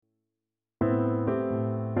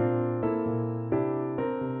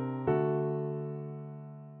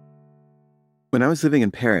When I was living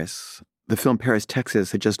in Paris, the film Paris,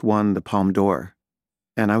 Texas had just won the Palme d'Or.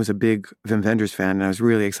 And I was a big Wim Wenders fan, and I was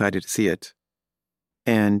really excited to see it.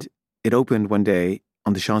 And it opened one day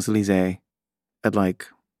on the Champs-Élysées at like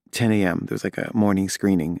 10 a.m. There was like a morning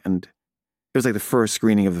screening, and it was like the first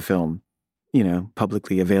screening of the film,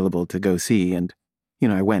 publicly available to go see. And,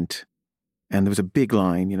 I went, and there was a big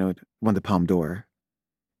line, it won the Palme d'Or.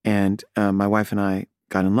 And my wife and I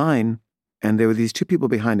got in line, and there were these two people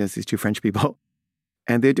behind us, these two French people.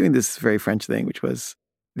 And they're doing this very French thing, which was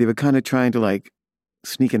they were kind of trying to like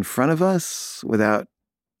sneak in front of us without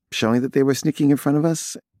showing that they were sneaking in front of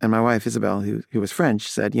us. And my wife, Isabel, who was French,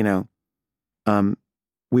 said, we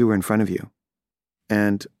were in front of you.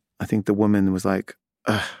 And I think the woman was like,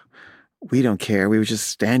 we don't care. We were just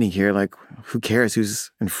standing here. Like, who cares who's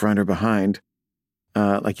in front or behind?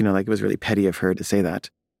 Like it was really petty of her to say that.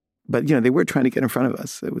 But, they were trying to get in front of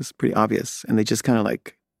us. It was pretty obvious. And they just kind of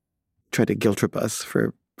like tried to guilt trip us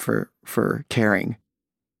for caring.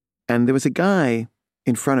 And there was a guy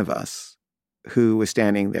in front of us who was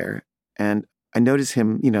standing there. And I noticed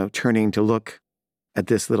him, turning to look at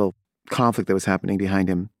this little conflict that was happening behind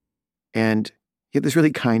him. And he had this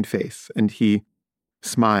really kind face, and he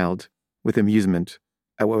smiled with amusement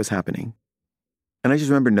at what was happening. And I just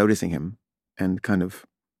remember noticing him and kind of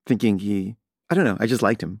thinking I don't know, I just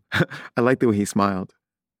liked him. I liked the way he smiled.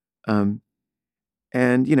 And,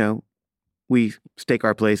 we stake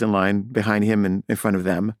our place in line behind him and in front of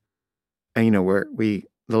them. And, the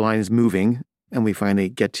line is moving, and we finally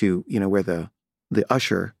get to, where the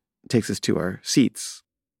usher takes us to our seats.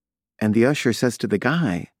 And the usher says to the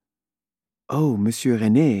guy, "Oh, Monsieur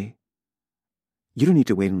René, you don't need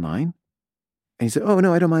to wait in line." And he said, "Oh,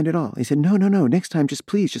 no, I don't mind at all." He said, No. Next time,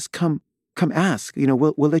 please come ask.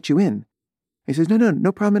 We'll let you in." He says,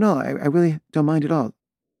 No problem at all. I really don't mind at all.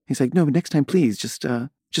 He's like, "No, but next time, please,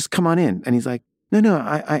 just come on in." And he's like, No,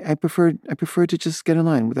 I prefer to just get in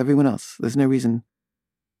line with everyone else. There's no reason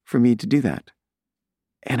for me to do that.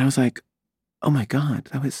 And I was like, oh my God,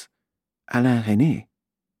 that was Alain Resnais,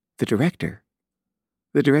 the director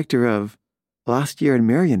of Last Year in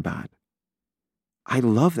Marienbad. I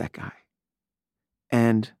love that guy.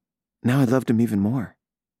 And now I loved him even more.